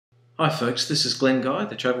Hi folks, this is Glenn Guy,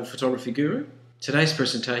 the travel photography guru. Today's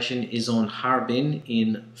presentation is on Harbin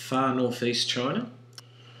in far northeast China.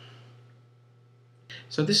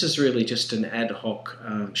 So this is really just an ad hoc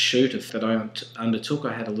shoot that I undertook.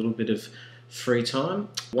 I had a little bit of free time,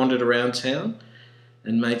 wandered around town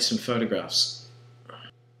and made some photographs.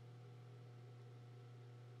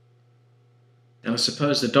 Now I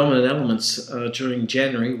suppose the dominant elements during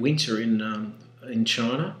January, winter in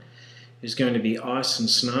China, is going to be ice and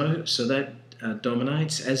snow, so that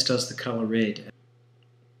dominates, as does the colour red.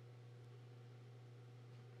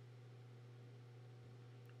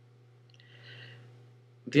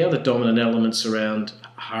 The other dominant elements around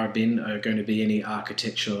Harbin are going to be any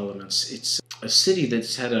architectural elements. It's a city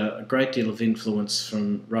that's had a great deal of influence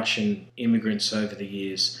from Russian immigrants over the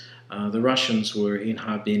years. The Russians were in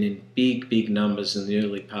Harbin in big numbers in the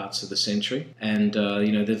early parts of the century, and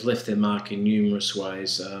they've left their mark in numerous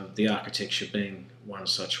ways, the architecture being one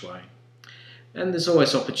such way. And there's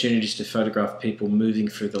always opportunities to photograph people moving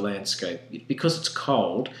through the landscape. Because it's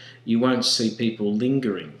cold, you won't see people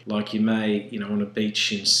lingering like you may, on a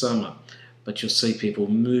beach in summer, but you'll see people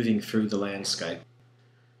moving through the landscape.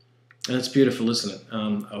 And it's beautiful, isn't it?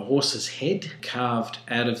 A horse's head carved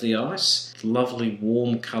out of the ice, lovely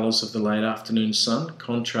warm colours of the late afternoon sun,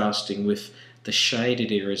 contrasting with the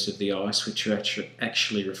shaded areas of the ice, which are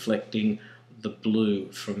actually reflecting the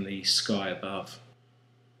blue from the sky above.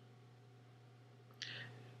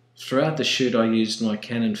 Throughout the shoot I used my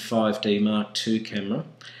Canon 5D Mark II camera,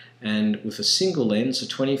 and with a single lens, a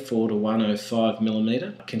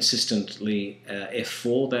 24-105mm, consistently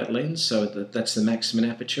f4 that lens, so that's the maximum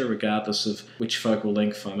aperture regardless of which focal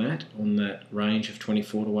length I'm at on that range of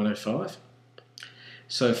 24-105.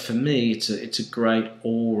 So for me it's a great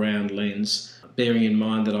all-round lens, bearing in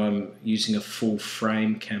mind that I'm using a full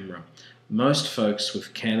frame camera. Most folks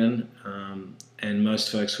with Canon and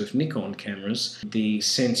most folks with Nikon cameras, the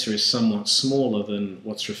sensor is somewhat smaller than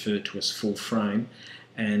what's referred to as full frame,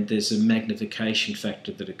 and there's a magnification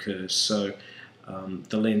factor that occurs, so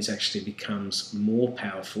the lens actually becomes more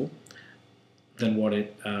powerful than what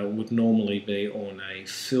it would normally be on a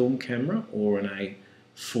film camera or on a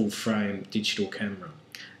full frame digital camera.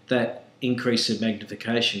 That increase in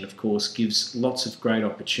magnification, of course, gives lots of great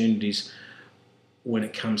opportunities when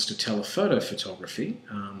it comes to telephoto photography.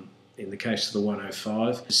 In the case of the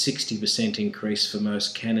 105, 60% increase for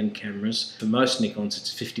most Canon cameras. For most Nikons,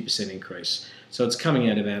 it's a 50% increase. So it's coming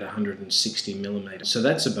out about 160mm. So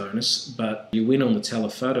that's a bonus, but you win on the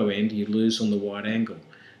telephoto end, you lose on the wide angle.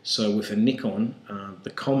 So with a Nikon, the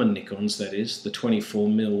common Nikons that is, the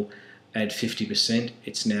 24mm add 50%,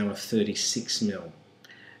 it's now a 36mm.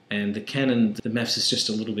 And the Canon, the maths is just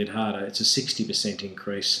a little bit harder, it's a 60%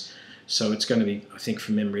 increase. So it's going to be, I think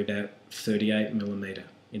from memory, about 38mm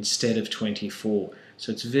instead of 24.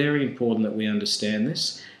 So it's very important that we understand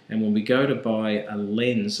this, and when we go to buy a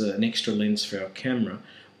lens, an extra lens for our camera,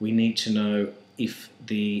 we need to know if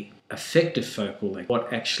the effective focal length,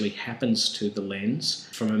 what actually happens to the lens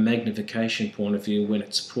from a magnification point of view when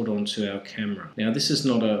it's put onto our camera. Now this is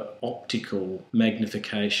not an optical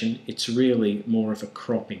magnification, it's really more of a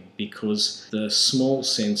cropping, because the small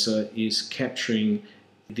sensor is capturing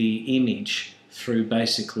the image through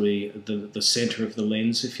basically the center of the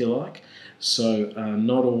lens, if you like. So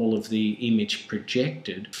not all of the image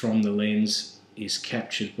projected from the lens is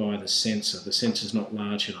captured by the sensor. The sensor is not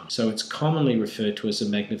large enough. So it's commonly referred to as a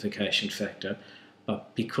magnification factor,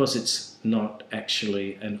 but because it's not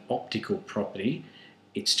actually an optical property,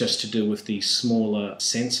 it's just to do with the smaller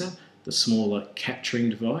sensor, the smaller capturing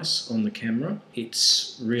device on the camera,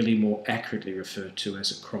 it's really more accurately referred to as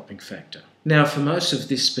a cropping factor. Now for most of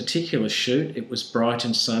this particular shoot it was bright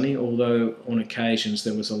and sunny, although on occasions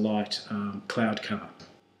there was a light cloud cover.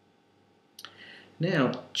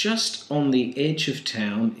 Now just on the edge of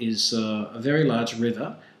town is a very large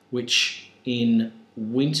river which in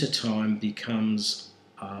winter time becomes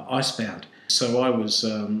icebound. So I was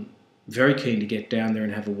very keen to get down there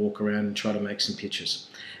and have a walk around and try to make some pictures.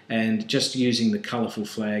 And just using the colourful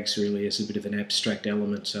flags really as a bit of an abstract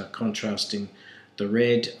element, contrasting the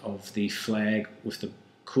red of the flag with the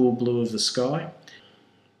cool blue of the sky.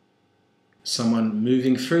 Someone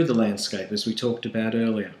moving through the landscape, as we talked about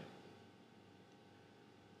earlier.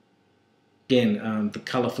 Again, the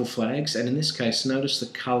colourful flags, and in this case notice the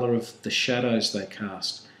colour of the shadows they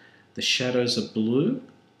cast. The shadows are blue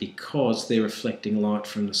because they're reflecting light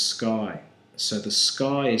from the sky. So the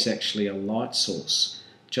sky is actually a light source,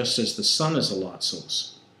 just as the sun is a light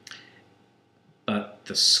source. But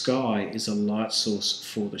the sky is a light source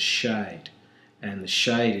for the shade, and the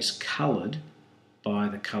shade is coloured by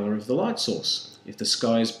the colour of the light source. If the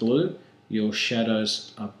sky is blue, your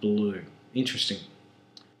shadows are blue. Interesting.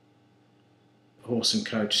 Horse and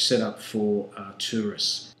coach set up for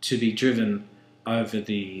tourists to be driven over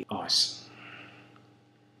the ice.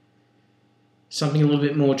 Something a little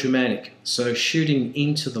bit more dramatic. So shooting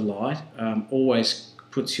into the light always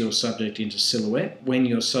puts your subject into silhouette. When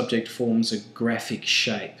your subject forms a graphic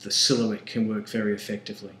shape, the silhouette can work very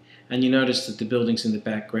effectively. And you notice that the buildings in the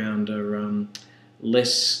background are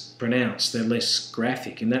less pronounced, they're less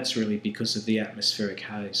graphic, and that's really because of the atmospheric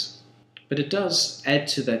haze. But it does add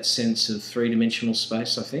to that sense of three-dimensional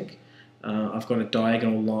space, I think. I've got a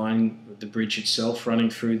diagonal line with the bridge itself running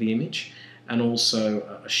through the image, and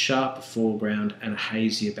also a sharper foreground and a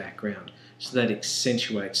hazier background. So that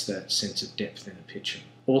accentuates that sense of depth in the picture.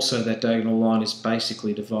 Also, that diagonal line is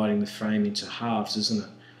basically dividing the frame into halves, isn't it?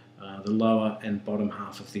 The lower and bottom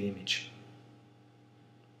half of the image.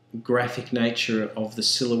 Graphic nature of the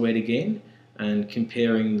silhouette again, and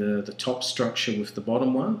comparing the top structure with the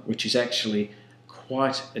bottom one, which is actually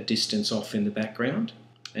quite a distance off in the background.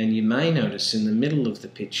 And you may notice in the middle of the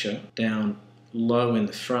picture, down low in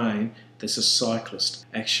the frame, there's a cyclist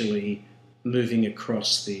actually moving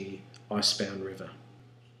across the icebound river.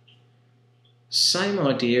 Same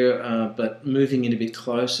idea, but moving in a bit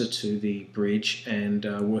closer to the bridge and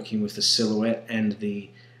working with the silhouette and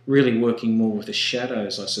really working more with the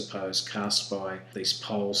shadows, I suppose, cast by these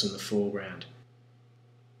poles in the foreground.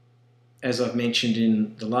 As I've mentioned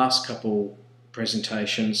in the last couple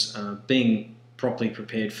presentations, being properly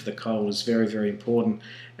prepared for the cold is very, very important.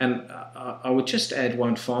 And I would just add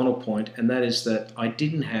one final point, and that is that I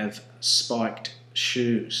didn't have spiked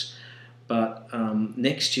shoes. But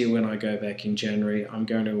next year when I go back in January, I'm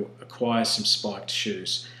going to acquire some spiked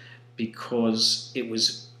shoes because it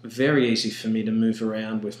was very easy for me to move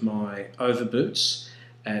around with my overboots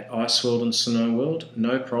at Ice World and Snow World.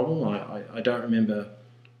 No problem. I don't remember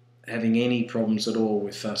having any problems at all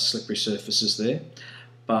with slippery surfaces there.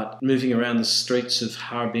 But moving around the streets of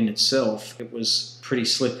Harbin itself, it was pretty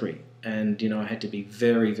slippery. And, I had to be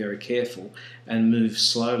very, very careful and move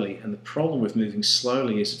slowly. And the problem with moving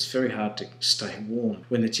slowly is it's very hard to stay warm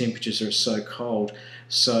when the temperatures are so cold.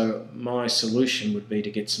 So my solution would be to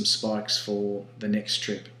get some spikes for the next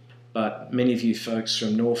trip. But many of you folks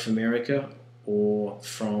from North America or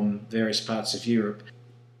from various parts of Europe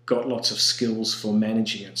got lots of skills for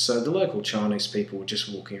managing it. So the local Chinese people were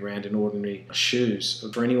just walking around in ordinary shoes.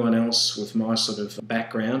 For anyone else with my sort of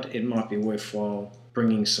background, it might be worthwhile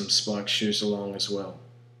bringing some spiked shoes along as well.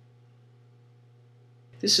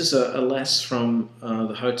 This is a lass from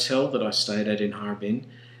the hotel that I stayed at in Harbin,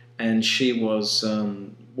 and she was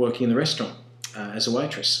working in the restaurant as a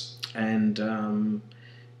waitress. And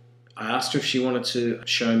I asked her if she wanted to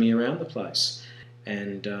show me around the place,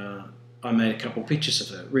 and I made a couple pictures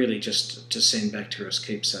of her, really just to send back to her as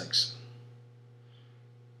keepsakes.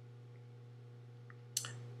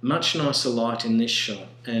 Much nicer light in this shot,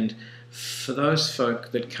 and for those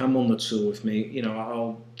folk that come on the tour with me,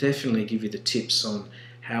 I'll definitely give you the tips on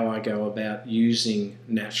how I go about using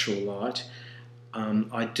natural light.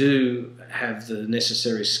 I do have the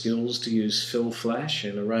necessary skills to use fill flash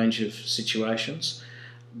in a range of situations,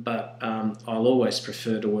 but I'll always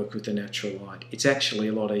prefer to work with the natural light. It's actually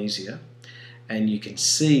a lot easier, and you can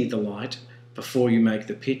see the light before you make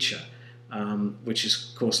the picture, which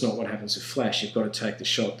is of course not what happens with flash. You've got to take the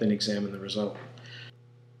shot, then examine the result.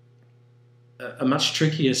 A much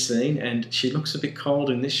trickier scene, and she looks a bit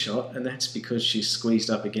cold in this shot, and that's because she's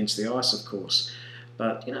squeezed up against the ice, of course.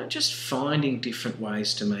 But just finding different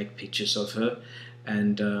ways to make pictures of her,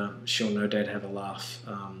 and she'll no doubt have a laugh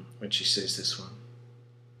when she sees this one.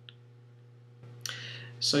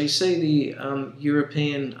 So you see the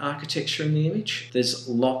European architecture in the image? There's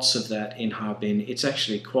lots of that in Harbin. It's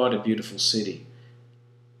actually quite a beautiful city.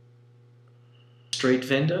 Street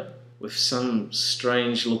vendor with some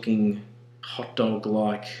strange looking hot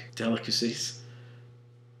dog-like delicacies.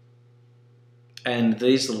 And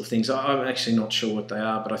these little things, I'm actually not sure what they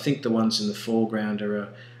are, but I think the ones in the foreground are a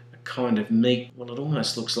kind of meat. Well, it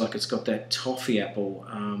almost looks like it's got that toffee apple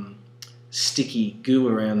sticky goo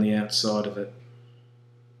around the outside of it.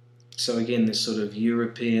 So again, this sort of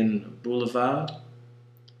European boulevard.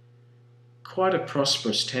 Quite a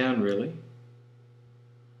prosperous town, really.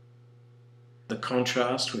 The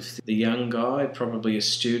contrast with the young guy, probably a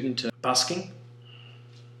student, busking.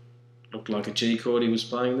 Looked like a G-chord he was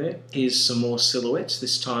playing there. Here's some more silhouettes,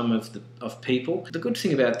 this time of people. The good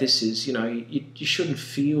thing about this is, you shouldn't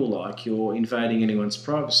feel like you're invading anyone's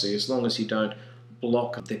privacy as long as you don't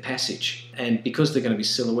block their passage. And because they're going to be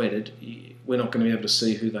silhouetted, we're not going to be able to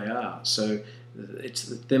see who they are. So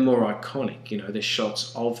they're more iconic, they're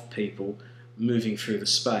shots of people moving through the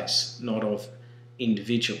space, not of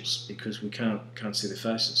individuals, because we can't see their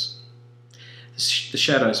faces. The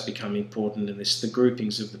shadows become important in this, the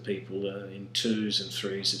groupings of the people in 2s and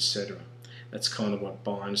 3s, etc. That's kind of what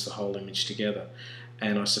binds the whole image together.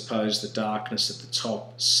 And I suppose the darkness at the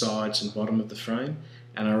top, sides and bottom of the frame,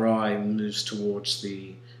 and our eye moves towards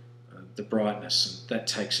the brightness, and that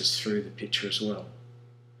takes us through the picture as well.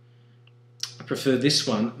 I prefer this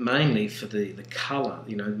one mainly for the colour.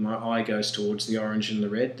 You know, my eye goes towards the orange and the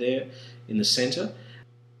red there in the centre.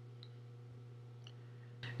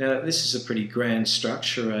 Now, this is a pretty grand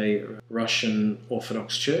structure, a Russian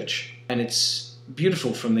Orthodox church, and it's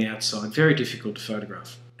beautiful from the outside, very difficult to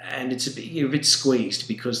photograph. And it's you're a bit squeezed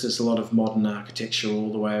because there's a lot of modern architecture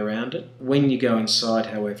all the way around it. When you go inside,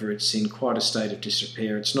 however, it's in quite a state of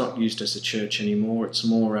disrepair. It's not used as a church anymore, it's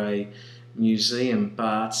more a museum,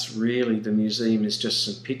 but really the museum is just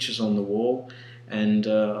some pictures on the wall and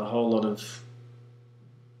a whole lot of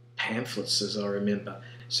pamphlets, as I remember.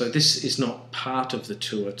 So this is not part of the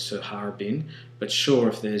tour to Harbin, but sure,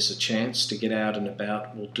 if there's a chance to get out and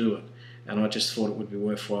about, we'll do it. And I just thought it would be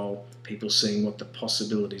worthwhile people seeing what the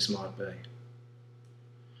possibilities might be.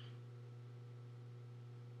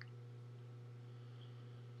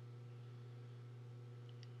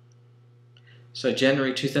 So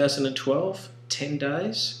January 2012, 10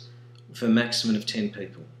 days with a maximum of 10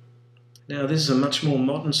 people. Now this is a much more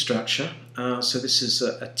modern structure, so this is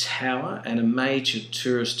a tower and a major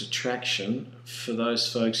tourist attraction for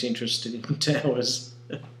those folks interested in towers.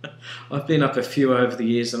 I've been up a few over the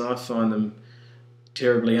years and I find them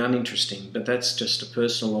terribly uninteresting, but that's just a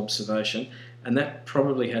personal observation, and that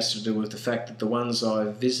probably has to do with the fact that the ones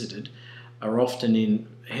I've visited are often in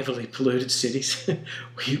heavily polluted cities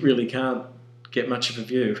where you really can't get much of a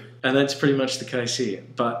view, and that's pretty much the case here.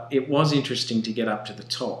 But it was interesting to get up to the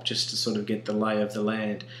top just to sort of get the lay of the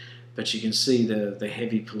land, but you can see the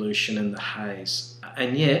heavy pollution and the haze.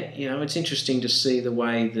 And yet, you know, it's interesting to see the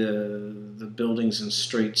way the buildings and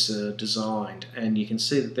streets are designed, and you can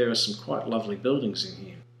see that there are some quite lovely buildings in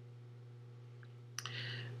here.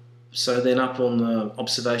 So then up on the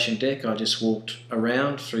observation deck, I just walked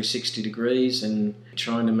around 360 degrees and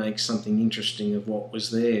trying to make something interesting of what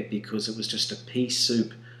was there, because it was just a pea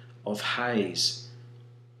soup of haze.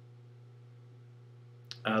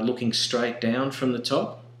 Looking straight down from the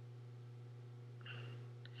top.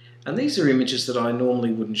 And these are images that I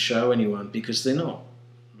normally wouldn't show anyone because they're not.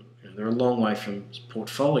 They're a long way from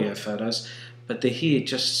portfolio photos, but they're here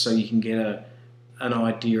just so you can get an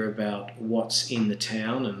idea about what's in the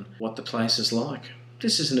town and what the place is like.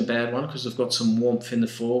 This isn't a bad one because we've got some warmth in the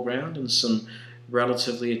foreground and some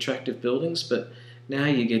relatively attractive buildings, but now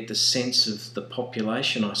you get the sense of the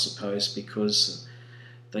population, I suppose, because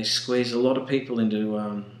they squeeze a lot of people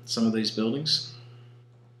into some of these buildings.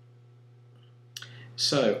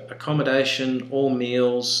 So, accommodation, all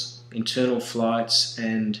meals, internal flights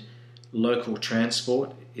and local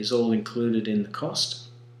transport is all included in the cost.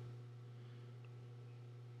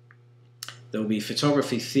 There will be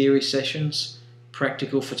photography theory sessions,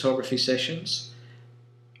 practical photography sessions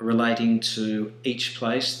relating to each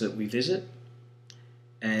place that we visit,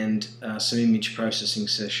 and some image processing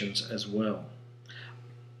sessions as well.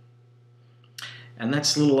 And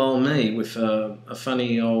that's little old me with a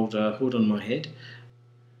funny old hood on my head.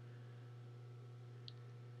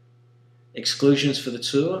 Exclusions for the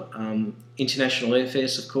tour, international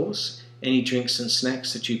airfares of course, any drinks and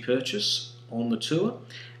snacks that you purchase on the tour,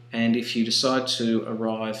 and if you decide to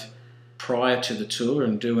arrive prior to the tour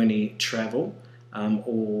and do any travel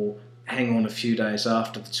or hang on a few days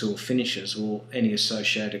after the tour finishes, well, any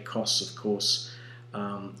associated costs of course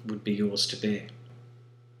would be yours to bear.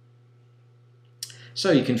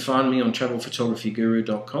 So you can find me on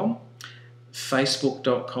travelphotographyguru.com,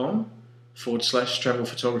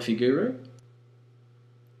 facebook.com/travelphotographyguru.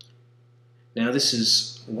 Now this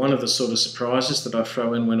is one of the sort of surprises that I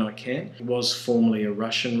throw in when I can. It was formerly a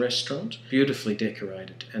Russian restaurant, beautifully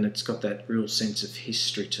decorated, and it's got that real sense of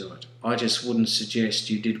history to it. I just wouldn't suggest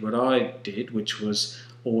you did what I did, which was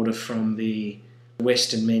order from the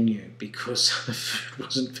Western menu, because the food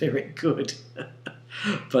wasn't very good.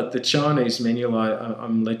 But the Chinese menu,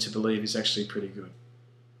 I'm led to believe, is actually pretty good.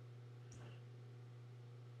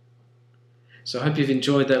 So I hope you've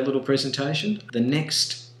enjoyed that little presentation. The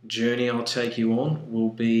next journey I'll take you on will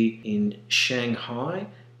be in Shanghai,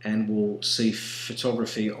 and we'll see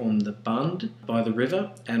photography on the Bund by the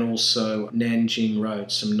river and also Nanjing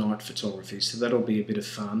Road, some night photography. So that'll be a bit of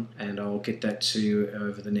fun, and I'll get that to you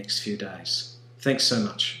over the next few days. Thanks so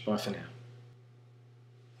much. Bye for now.